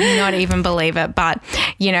could not even believe it. But,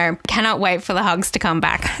 cannot wait for the hugs to come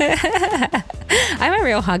back. I'm a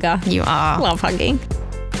real hugger. You are. Love hugging.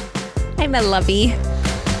 I'm a lovey.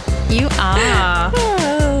 You are.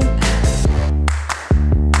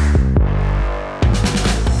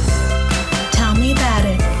 Tell me about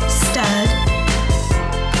it, stud.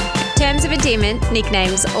 Terms of endearment,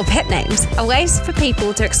 nicknames, or pet names are ways for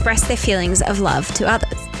people to express their feelings of love to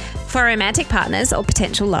others. For romantic partners or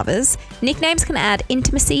potential lovers, nicknames can add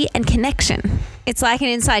intimacy and connection. It's like an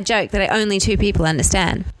inside joke that only two people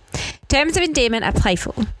understand. Terms of endearment are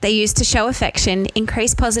playful. They're used to show affection,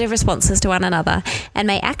 increase positive responses to one another, and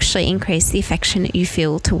may actually increase the affection you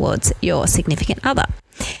feel towards your significant other.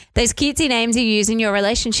 Those cutesy names you use in your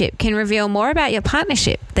relationship can reveal more about your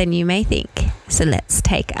partnership than you may think. So let's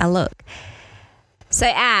take a look. So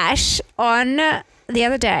Ash, on the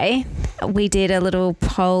other day, we did a little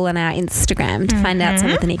poll on our Instagram to find out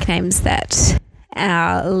some of the nicknames that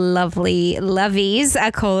our lovely lovies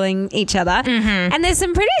are calling each other. And there's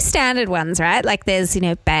some pretty standard ones, right? Like there's,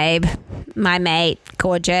 babe, my mate,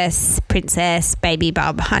 gorgeous, princess, baby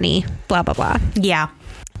bub, honey, blah, blah, blah. Yeah.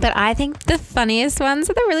 But I think the funniest ones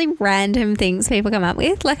are the really random things people come up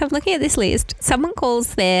with. Like I'm looking at this list. Someone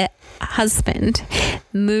calls their husband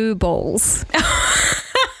moo balls.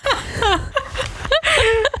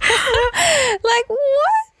 Like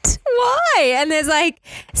what? Why? And there's like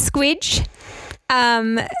squidge,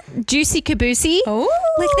 juicy caboosey. Oh,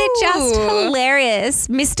 like they're just hilarious.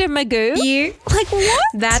 Mr. Magoo. Like what?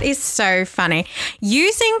 That is so funny.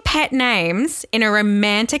 Using pet names in a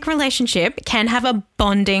romantic relationship can have a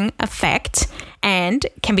bonding effect and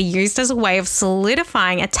can be used as a way of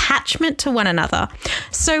solidifying attachment to one another.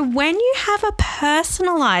 So when you have a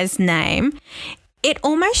personalized name, it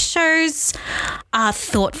almost shows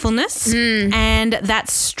thoughtfulness and that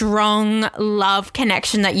strong love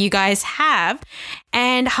connection that you guys have,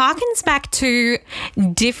 and harkens back to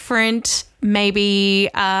different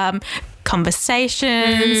maybe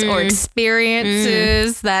conversations or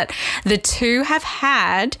experiences that the two have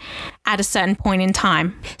had at a certain point in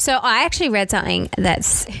time. So I actually read something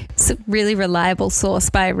that's a really reliable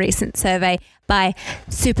source by a recent survey by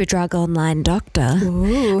Superdrug Online Doctor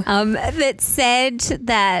that said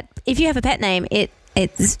that if you have a pet name, they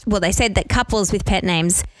said that couples with pet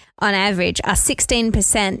names on average are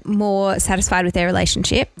 16% more satisfied with their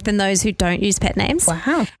relationship than those who don't use pet names.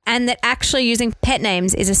 Wow. And that actually using pet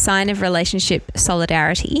names is a sign of relationship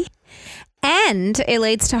solidarity. And it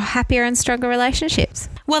leads to happier and stronger relationships.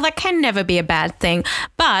 Well, that can never be a bad thing.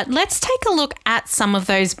 But let's take a look at some of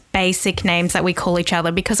those basic names that we call each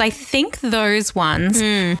other, because I think those ones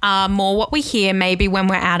are more what we hear maybe when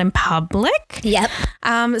we're out in public. Yep.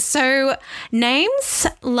 So names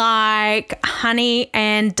like honey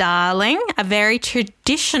and darling are very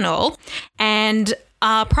traditional and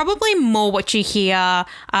probably more what you hear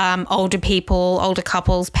older people, older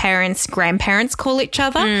couples, parents, grandparents call each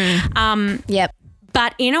other. Yep.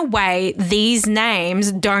 But in a way, these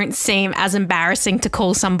names don't seem as embarrassing to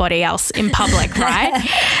call somebody else in public, right?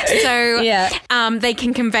 So they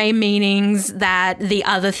can convey meanings that the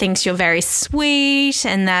other thinks you're very sweet,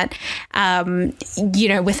 and that,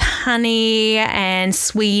 with honey and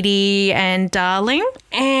sweetie and darling.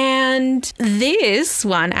 And this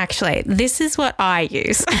one, actually, this is what I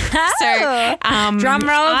use. So, drum roll,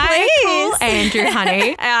 I please. call Andrew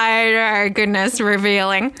honey. I know, goodness,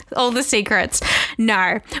 revealing all the secrets.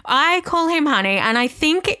 No, I call him honey, and I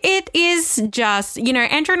think it is just,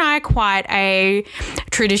 Andrew and I are quite a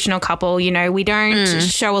traditional couple. We don't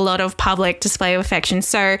show a lot of public display of affection,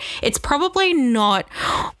 so it's probably not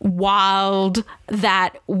wild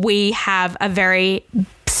that we have a very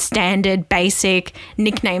standard basic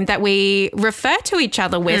nickname that we refer to each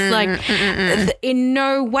other with. In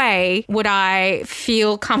no way would I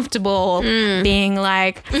feel comfortable being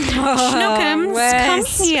like, Schnookums, come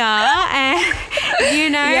here,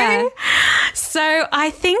 and Yeah. So I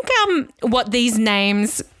think what these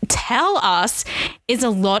names tell us is a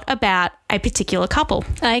lot about a particular couple.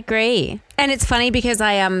 I agree. And it's funny because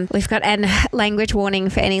we've got a language warning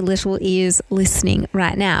for any little ears listening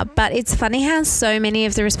right now. But it's funny how so many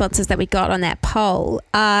of the responses that we got on that poll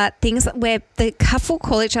are things where the couple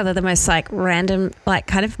call each other the most random,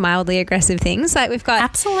 kind of mildly aggressive things. Like we've got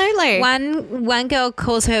absolutely one girl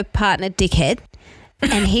calls her partner dickhead,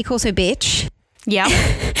 and he calls her bitch. Yeah.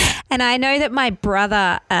 And I know that my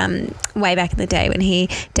brother, way back in the day when he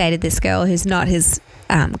dated this girl who's not his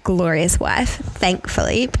glorious wife,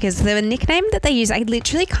 thankfully, because the nickname that they use, I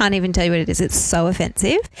literally can't even tell you what it is. It's so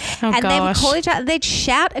offensive. Oh, and gosh. they would call each other, they'd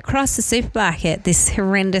shout across the supermarket this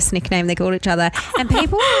horrendous nickname they called each other. And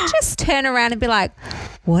people would just turn around and be like,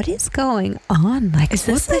 what is going on? Like, Is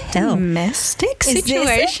what this the a hell? domestic Is this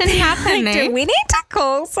situation like, happening? do we need to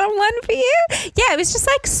call someone for you? Yeah, it was just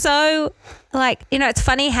like so, like, you know, it's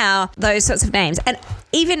funny how those sorts of names, and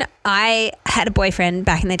even I had a boyfriend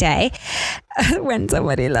back in the day when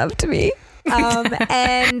somebody loved me,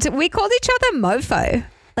 and we called each other mofo.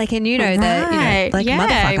 Like, and you know that, you know, like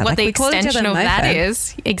motherfucker. What like, the we called each extension other of that mofo.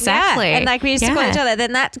 is. Exactly. Yeah. And like we used to call each other.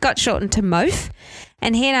 Then that got shortened to mof.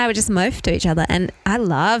 And he and I would just mof to each other. And I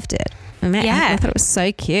loved it. I thought it was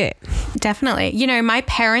so cute. Definitely. You know, my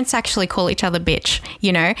parents actually call each other bitch,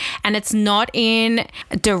 you know, and it's not in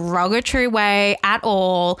a derogatory way at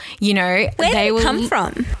all. You know, Where did it come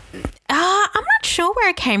from? I'm not sure where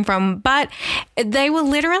it came from, but they will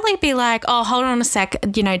literally be like, oh, hold on a sec.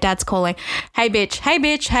 You know, Dad's calling. Hey, bitch.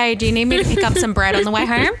 Hey, do you need me to pick up some bread on the way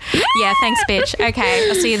home? Yeah, thanks, bitch. Okay,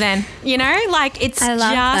 I'll see you then. You know, like it's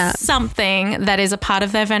just something that is a part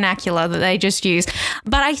of their vernacular that they just use.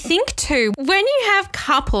 But I think too, when you have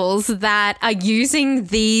couples that are using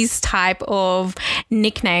these type of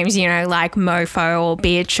nicknames, you know, like mofo or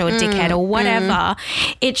bitch or dickhead or whatever,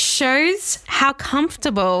 it shows how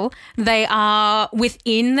comfortable they are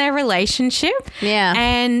within their relationship. Yeah.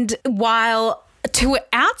 And while to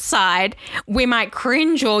outside, we might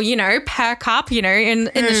cringe or, you know, perk up, you know, in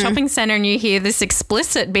the shopping center and you hear this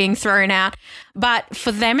explicit being thrown out. But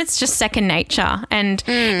for them, it's just second nature and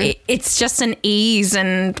it's just an ease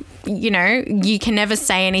and, you know, you can never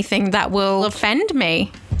say anything that will offend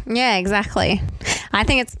me. Yeah, exactly. I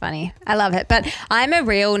think it's funny. I love it. But I'm a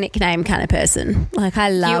real nickname kind of person. Like I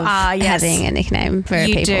love having a nickname for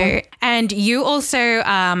people. You do. And you also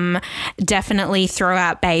definitely throw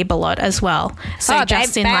out babe a lot as well. So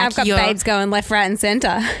Justin, babe, like I've got babes going left, right and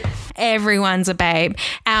centre. Everyone's a babe.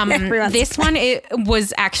 This one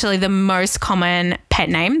was actually the most common pet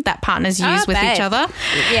name that partners use with each other.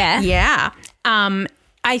 Yeah. Yeah.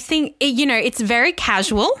 I think, you know, it's very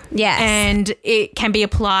casual. Yes. And it can be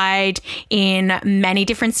applied in many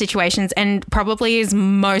different situations and probably is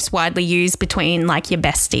most widely used between like your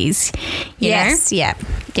besties. You know? Yeah.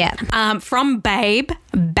 Yeah. From babe,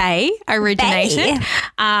 bae origination.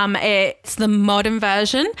 It's the modern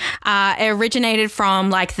version. It originated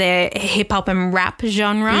from like the hip hop and rap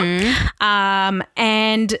genre.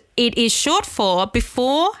 And it is short for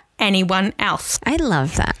before anyone else. I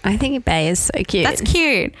love that. I think bae is so cute. That's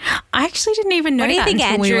cute. I actually didn't even know that. What do you think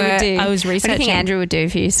Andrew would do? I was researching. What do you think Andrew would do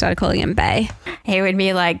if you started calling him bae? He would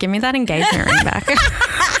be like, give me that engagement ring back.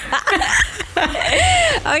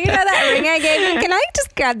 Oh, you know that ring I gave you? Can I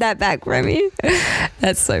just grab that back from you?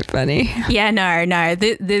 That's so funny. Yeah, no.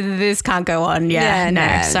 This can't go on.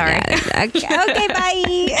 Yeah, sorry. No. Okay,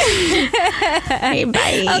 bye. Hey,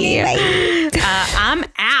 bye. Okay, bye. I'm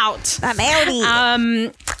out. I'm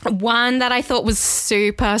outie. One that I thought was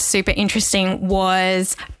super, super interesting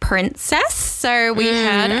was princess. So we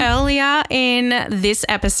heard earlier in this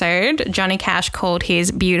episode, Johnny Cash called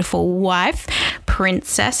his beautiful wife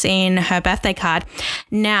princess in her birthday card.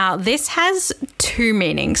 Now, this has two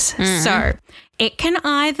meanings. So it can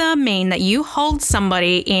either mean that you hold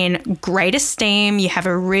somebody in great esteem, you have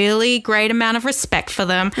a really great amount of respect for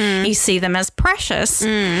them, you see them as precious.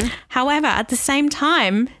 However, at the same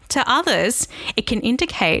time, to others, it can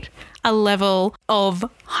indicate a level of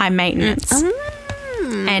high maintenance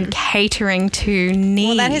and catering to needs.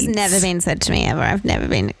 Well, that has never been said to me ever. I've never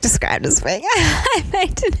been described as being high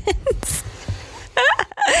maintenance.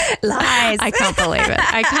 Lies. I can't believe it.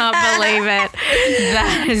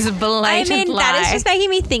 That is a blatant lie. That is just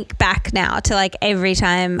making me think back now to like every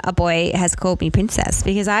time a boy has called me princess,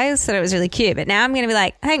 because I always thought it was really cute, but now I'm going to be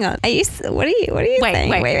like, hang on, what are you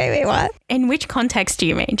saying? Wait, what? In which context do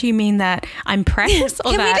you mean? Do you mean that I'm precious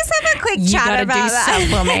or Can that we just have a quick you chat gotta about do that?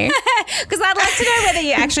 stuff for me? Because I'd like to know whether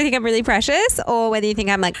you actually think I'm really precious or whether you think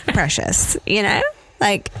I'm like precious, you know?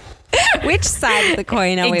 Like, which side of the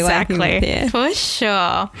coin are we working with here? For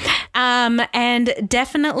sure. And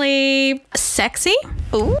definitely sexy.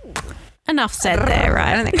 Ooh. Enough said there, right?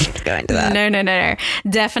 I don't think we should go into that. No.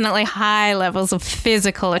 Definitely high levels of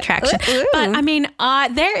physical attraction. Ooh. But I mean,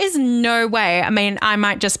 there is no way. I mean, I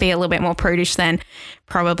might just be a little bit more prudish than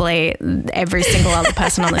probably every single other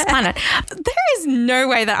person on this planet. There is no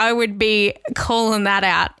way that I would be calling that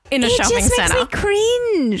out in a shopping center. It just makes me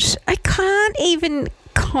cringe. I can't even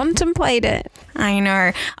contemplate it. I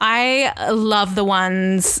know. I love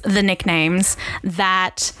the nicknames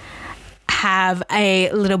that have a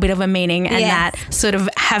little bit of a meaning and that sort of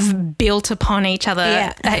have built upon each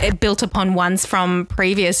other, built upon ones from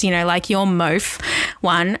previous, like your MOF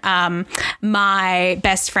one. My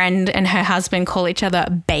best friend and her husband call each other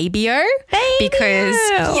Baby-O. Because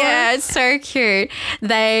it's so cute.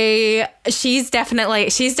 She's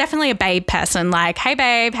definitely a babe person, like, hey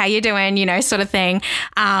babe, how you doing, sort of thing.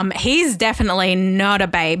 He's definitely not a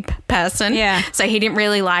babe person, so he didn't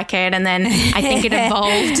really like it, and then I think it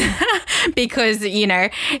evolved because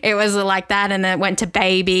it was like that, and then it went to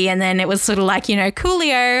baby, and then it was sort of like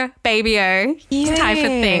Coolio, Baby-O type of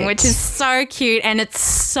thing, which is so cute, and it's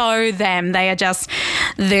so them. They are just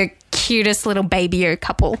the cutest little Baby-O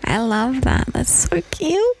couple. I love that. That's so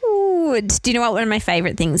cute. Do you know what one of my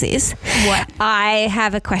favorite things is? What? I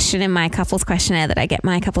have a question in my couples questionnaire that I get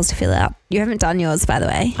my couples to fill out. You haven't done yours, by the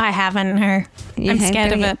way. I haven't. No. I'm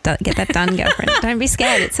scared of it. Get that done, girlfriend. Don't be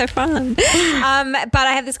scared. It's so fun. But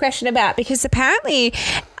I have this question about, because apparently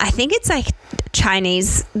I think it's like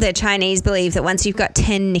Chinese. The Chinese believe that once you've got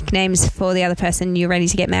 10 nicknames for the other person, you're ready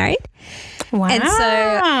to get married. Wow. And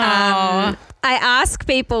so I ask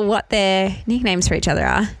people what their nicknames for each other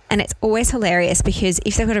are, and it's always hilarious because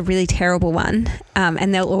if they've got a really terrible one,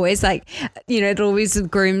 and they'll always it'll always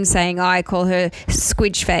groom saying, oh, I call her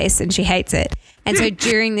Squidge Face and she hates it. And so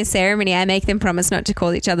during the ceremony, I make them promise not to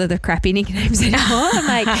call each other the crappy nicknames anymore. I'm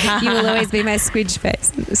like, you will always be my Squidge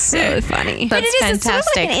Face. It's so funny. That's fantastic. It's sort of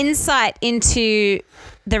like an insight into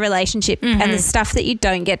the relationship and the stuff that you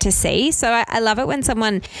don't get to see. So I love it when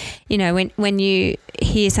someone, when you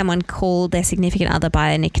hear someone call their significant other by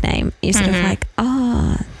a nickname, you're sort of like,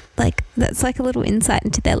 oh, like that's like a little insight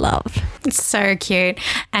into their love. It's so cute.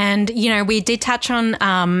 And, we did touch on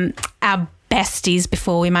our besties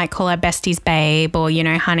before. We might call our besties babe or,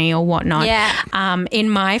 honey or whatnot. Yeah. In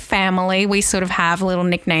my family, we sort of have little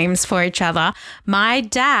nicknames for each other. My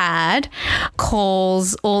dad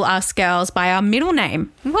calls all us girls by our middle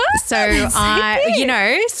name. What? So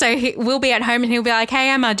we'll be at home and he'll be like, hey,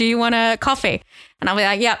 Emma, do you want a coffee? And I'll be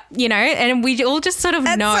like, yep, and we all just sort of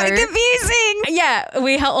know. That's so confusing. Yeah,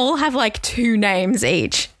 we all have like 2 names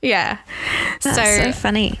each. Yeah. That's so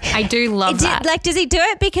funny. I do love that. Does he do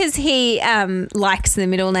it because he likes the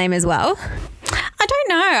middle name as well? I don't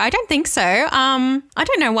know. I don't think so. I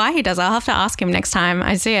don't know why he does. I'll have to ask him next time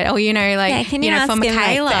I see it. Or, can you ask for him,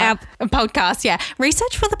 Michaela, our podcast. Yeah.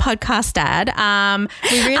 Research for the podcast, Dad.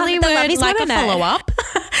 We really would like a follow-up.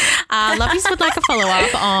 Lovies would like a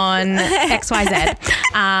follow-up on XYZ.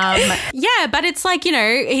 But it's like,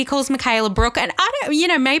 he calls Michaela Brooke, and I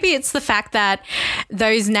don't, maybe it's the fact that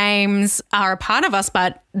those names are a part of us,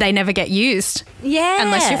 but they never get used. Yeah.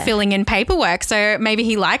 Unless you're filling in paperwork. So maybe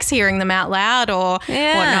he likes hearing them out loud or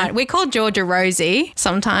whatnot. We call Georgia Rosie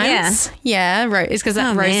sometimes. Yeah. It's because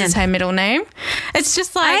Rose is her middle name. It's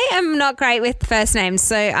just like, I am not great with first names,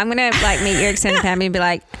 so I'm going to meet your extended family and be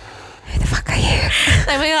like, who the fuck are you?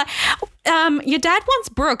 They'll be like, your dad wants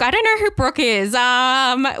Brooke. I don't know who Brooke is. Is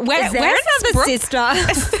there another Brooke? Sister?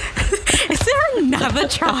 Is there another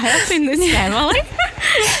child in this family?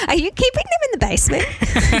 Are you keeping them in the basement?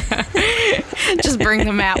 Just bring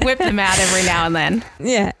them out, whip them out every now and then.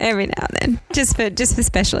 Yeah, every now and then. Just for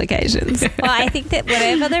special occasions. Well, I think that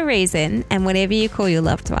whatever the reason and whatever you call your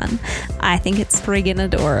loved one, I think it's friggin'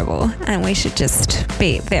 adorable, and we should just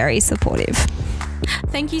be very supportive.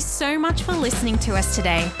 Thank you so much for listening to us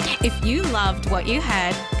today. If you loved what you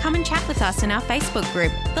heard, come and chat with us in our Facebook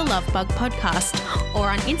group, The Love Bug Podcast, or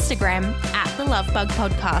on Instagram @The Love Bug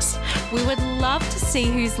Podcast. We would love to see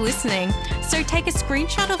who's listening, so take a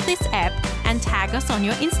screenshot of this app and tag us on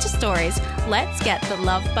your Insta stories. Let's get the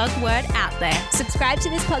Love Bug word out there. Subscribe to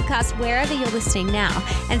this podcast wherever you're listening now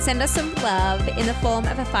and send us some love in the form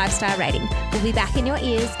of a 5-star rating. We'll be back in your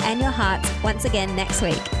ears and your hearts once again next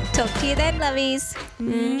week. Talk to you then, lovies.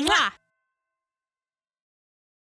 Mwah!